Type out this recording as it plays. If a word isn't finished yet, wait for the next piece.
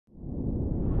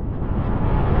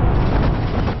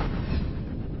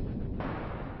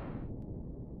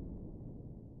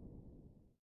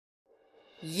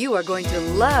You are going to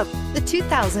love the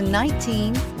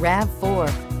 2019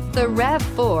 RAV4. The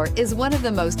RAV4 is one of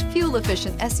the most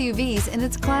fuel-efficient SUVs in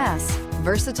its class.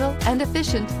 Versatile and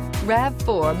efficient,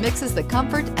 RAV4 mixes the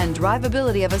comfort and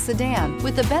drivability of a sedan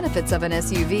with the benefits of an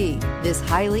SUV. This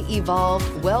highly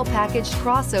evolved, well-packaged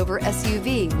crossover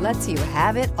SUV lets you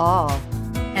have it all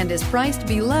and is priced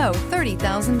below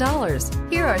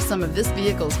 $30,000. Here are some of this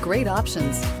vehicle's great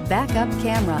options: backup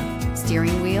camera,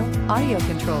 steering wheel audio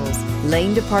controls,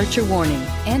 lane departure warning,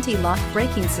 anti-lock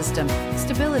braking system,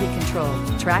 stability control,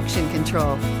 traction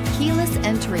control, keyless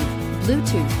entry,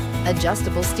 Bluetooth,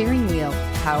 adjustable steering wheel,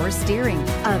 power steering.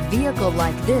 A vehicle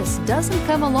like this doesn't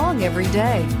come along every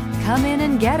day. Come in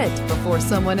and get it before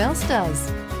someone else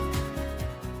does.